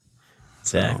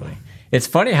 Exactly. It's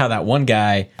funny how that one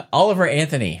guy, Oliver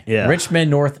Anthony, Yeah. Richmond,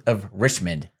 north of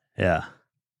Richmond, Yeah.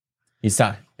 he's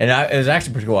talking, and it was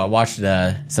actually pretty cool. I watched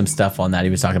some stuff on that. He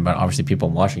was talking about obviously people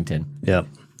in Washington. Yep.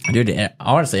 Dude,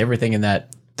 honestly, everything in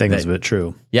that Think it's a bit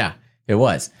true, yeah, it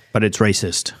was. but it's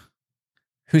racist.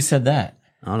 Who said that?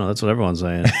 I don't know. That's what everyone's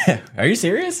saying. Are you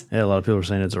serious? Yeah, a lot of people are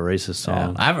saying it's a racist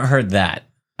song. I haven't heard that.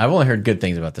 I've only heard good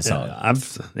things about the song.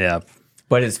 Yeah.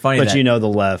 But it's funny But that you know the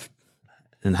left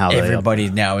and how everybody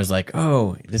now is like,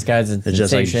 oh, this guy's a it's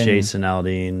just like sensation. Jason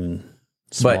Aldean,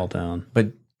 small town.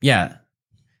 But yeah.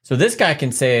 So this guy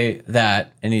can say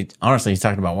that, and he's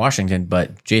talking about Washington,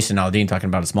 but Jason Aldean talking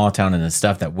about a small town and the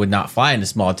stuff that would not fly in a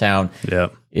small town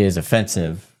Yep. is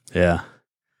offensive. Yeah.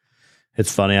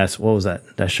 It's funny. What was that?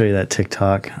 Did I show you that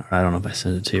TikTok? I don't know if I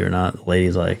sent it to you or not. The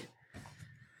lady's like,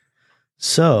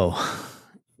 so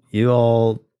you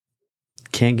all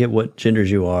can't get what genders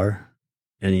you are,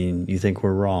 and you think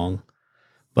we're wrong,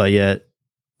 but yet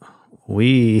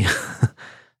we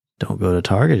don't go to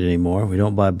Target anymore. We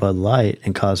don't buy Bud Light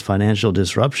and cause financial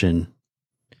disruption.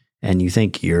 And you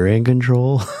think you're in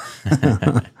control?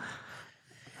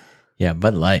 Yeah,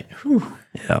 Bud Light. Whew.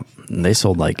 Yeah. And they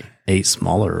sold like 8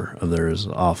 smaller of theirs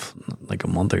off like a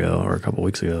month ago or a couple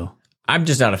weeks ago. I'm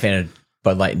just not a fan of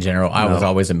Bud Light in general. I was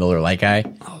always a Miller Lite guy.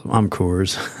 I'm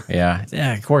Coors. Yeah.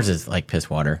 Coors is like piss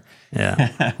water.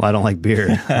 Yeah. Well, I don't like beer.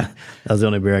 That was the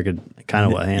only beer I could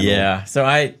kind of handle. Yeah. So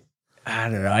I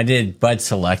don't know. I did Bud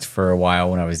Select for a while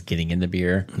when I was getting into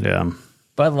beer. Yeah.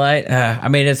 Bud Light, I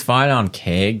mean, it's fine on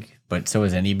keg, but so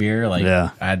is any beer. Like,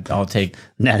 Yeah. I'll take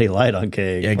Natty Light on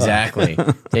keg. exactly.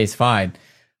 Tastes fine.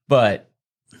 But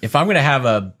if I'm going to have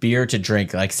a beer to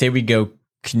drink, like say we go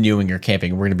canoeing or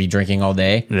camping, we're going to be drinking all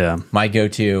day. Yeah. My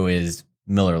go-to is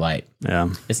Miller Lite. Yeah.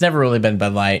 It's never really been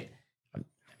Bud Light.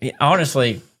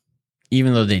 Honestly,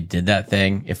 even though they did that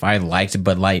thing, if I liked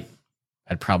Bud Light,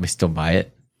 I'd probably still buy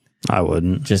it I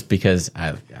wouldn't. just because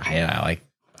I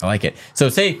like it. So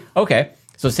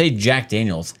say Jack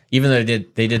Daniels, even though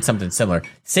they did something similar,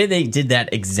 say they did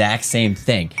that exact same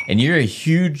thing, and you're a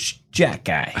huge Jack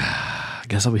guy. I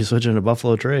guess I'll be switching to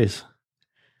Buffalo Trace.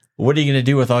 What are you going to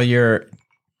do with all your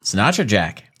Sinatra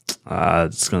Jack?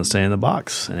 It's going to stay in the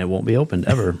box and it won't be opened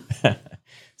ever.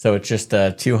 So it's just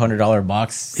a $200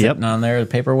 box sitting on there, the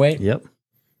paperweight? Yep.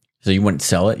 So you wouldn't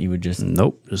sell it? You would just...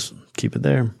 Nope. Just keep it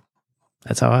there.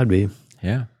 That's how I'd be.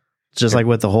 Yeah. It's just like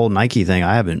with the whole Nike thing.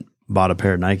 I haven't bought a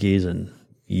pair of Nikes in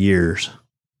years.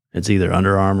 It's either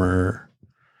Under Armour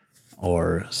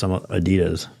or some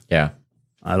Adidas. Yeah.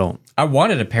 I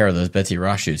wanted a pair of those Betsy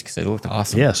Ross shoes because they looked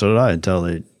awesome. Yeah, so did I until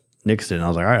they nixed it. And I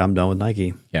was like, all right, I'm done with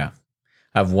Nike. Yeah.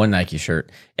 I have one Nike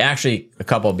shirt. Actually, a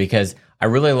couple because I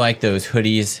really like those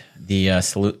hoodies, the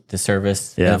Salute the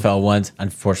Service NFL ones.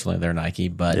 Unfortunately, they're Nike,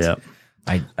 but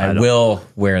I will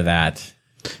wear that.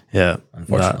 Yeah.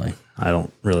 Unfortunately. I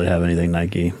don't really have anything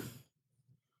Nike.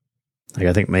 Like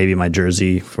I think maybe my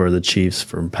jersey for the Chiefs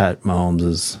from Pat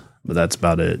Mahomes but that's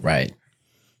about it. Right.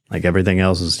 Like everything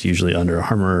else is usually Under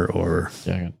Armour or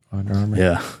Under Armour.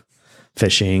 Yeah.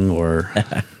 Fishing or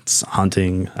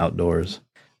hunting outdoors.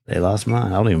 They lost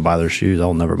mine. I don't even buy their shoes.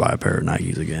 I'll never buy a pair of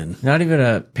Nikes again. Not even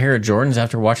a pair of Jordans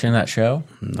after watching that show?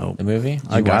 Nope. The movie?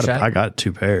 I got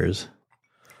 2 pairs,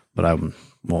 but I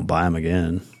won't buy them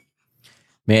again.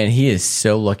 Man, he is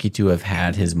so lucky to have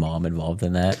had his mom involved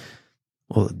in that.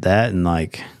 Well, that and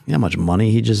like, you know how much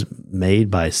money he just made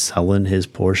by selling his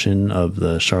portion of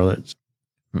the Charlotte?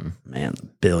 Man,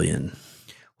 billion.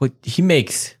 Well, he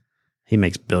makes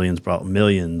billions,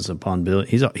 millions upon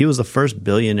billions. He was the first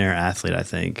billionaire athlete, I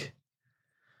think.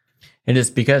 And it's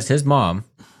because his mom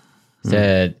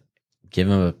said, give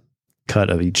him a cut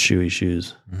of each shoe he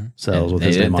shoes. Sells and with they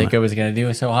his didn't name think on it was going to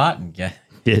do so hot. And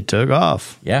it took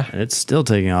off. Yeah. And it's still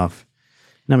taking off.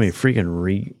 You know how many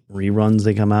freaking reruns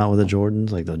they come out with the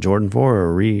Jordans? Like the Jordan 4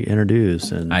 are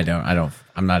reintroduced. And I don't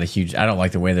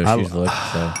like the way those shoes look.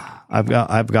 So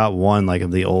I've got one like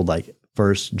of the old like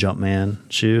first Jumpman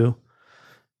shoe.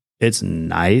 It's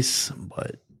nice,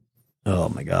 but oh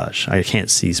my gosh, I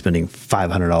can't see spending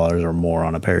 $500 or more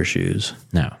on a pair of shoes.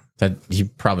 No, that you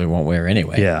probably won't wear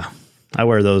anyway. Yeah, I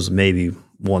wear those maybe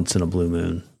once in a blue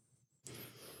moon.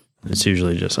 It's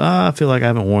usually just, I feel like I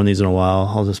haven't worn these in a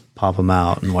while. I'll just pop them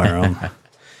out and wear them.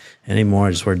 Anymore,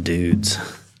 I just wear dudes.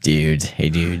 Dudes. Hey,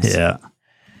 dudes. Yeah.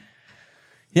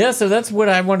 Yeah, so that's what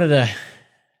I wanted to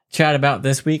chat about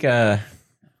this week. I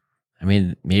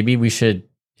mean, maybe we should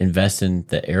invest in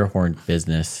the air horn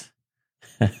business.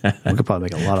 We could probably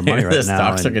make a lot of money right the now.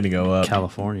 Stocks are going to go up.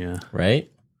 California.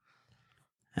 Right?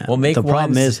 Yeah. Well, make the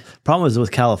problem ones- is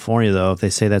with California, though, if they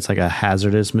say that's like a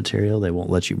hazardous material, they won't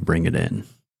let you bring it in.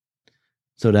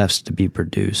 So it has to be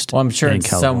produced. Well, I'm sure in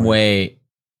some California. way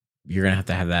you're going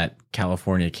to have that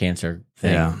California cancer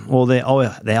thing. Yeah. Well, they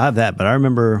have that. But I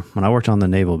remember when I worked on the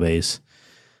naval base,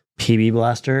 PB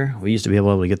Blaster, we used to be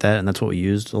able to get that, and that's what we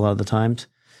used a lot of the times.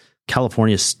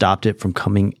 California stopped it from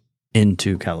coming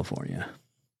into California.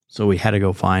 So we had to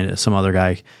go find it. Some other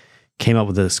guy came up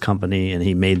with this company, and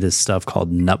he made this stuff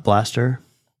called Nut Blaster.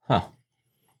 Huh.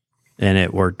 And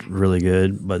it worked really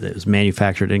good, but it was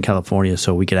manufactured in California,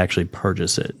 so we could actually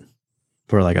purchase it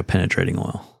for like a penetrating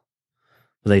oil.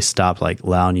 They stopped like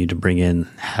allowing you to bring in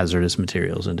hazardous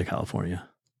materials into California.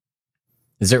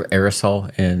 Is there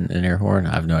aerosol in an air horn?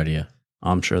 I have no idea.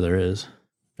 I'm sure there is.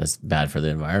 That's bad for the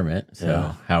environment. So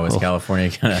Yeah. how is California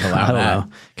going to allow I don't that?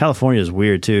 know. California is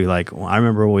weird too. Like I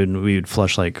remember when we would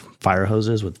flush like fire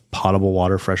hoses with potable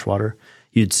water, fresh water,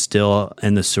 you'd still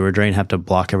in the sewer drain have to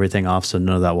block everything off so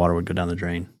none of that water would go down the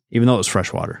drain, even though it was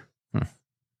fresh water.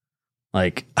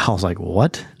 Like I was like,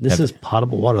 what? This is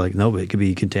potable water. Like no, but it could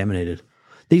be contaminated.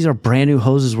 These are brand new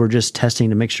hoses. We're just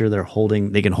testing to make sure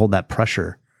they can hold that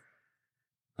pressure.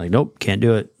 Like, nope, can't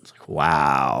do it. It's like,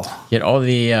 wow. Yet all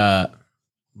the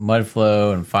mud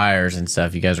flow and fires and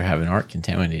stuff you guys are having aren't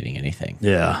contaminating anything.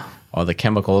 Yeah. All the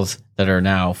chemicals that are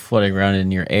now floating around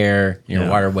in your air, your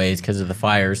waterways because of the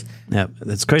fires. Yeah.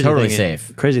 That's crazy. Totally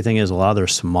safe. Crazy thing is a lot of their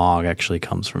smog actually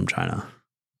comes from China.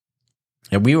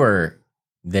 And we were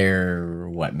there,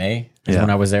 May? Is Yeah. when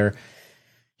I was there.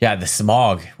 Yeah, the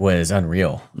smog was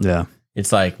unreal. Yeah.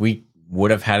 It's like we would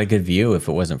have had a good view if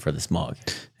it wasn't for the smog.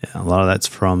 Yeah, a lot of that's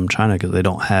from China because they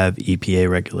don't have EPA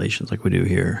regulations like we do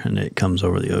here, and it comes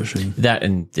over the ocean. That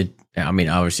and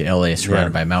obviously LA is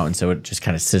surrounded by mountains, so it just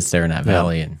kind of sits there in that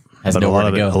valley and has But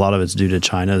nowhere to go. a lot of it's due to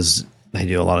China's. They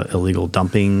do a lot of illegal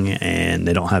dumping, and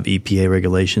they don't have EPA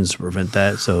regulations to prevent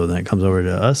that. So then it comes over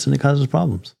to us, and it causes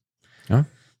problems. Huh?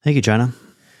 Thank you, China.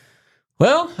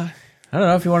 Well, I don't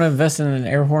know if you want to invest in an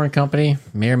air horn company,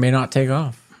 may or may not take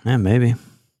off. Yeah, maybe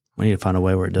we need to find a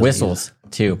way where it doesn't. Whistles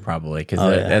too, probably because Oh,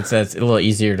 yeah. that's a little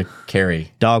easier to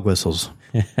carry. Dog whistles.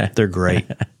 They're great.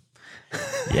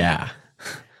 Yeah.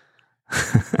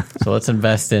 So let's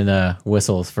invest in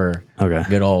whistles for Okay.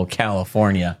 good old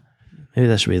California. Maybe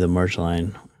that should be the merch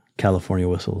line. California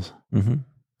whistles.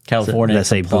 California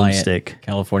That's a compliant, boomstick.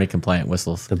 California compliant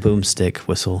whistles. The boomstick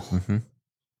whistle.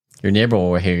 Your neighbor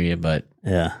will hear you, but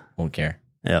Yeah. won't care.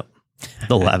 Yep.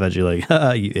 They'll laugh at you like,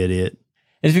 you idiot.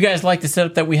 And if you guys like the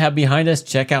setup that we have behind us,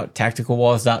 check out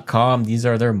tacticalwalls.com. These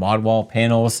are their mod wall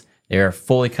panels. They are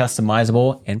fully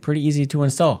customizable and pretty easy to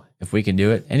install. If we can do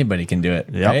it, anybody can do it,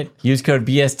 right? Use code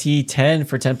BST10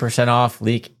 for 10% off.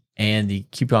 Leak and the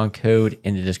coupon code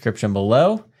in the description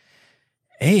below.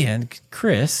 And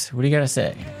Chris, what do you got to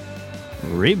say?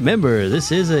 Remember,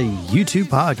 this is a YouTube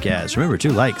podcast. Remember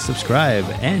to like, subscribe,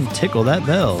 and tickle that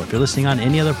bell. If you're listening on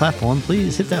any other platform,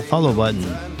 please hit that follow button.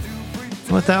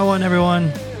 And with that one, everyone,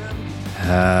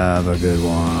 have a good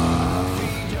one.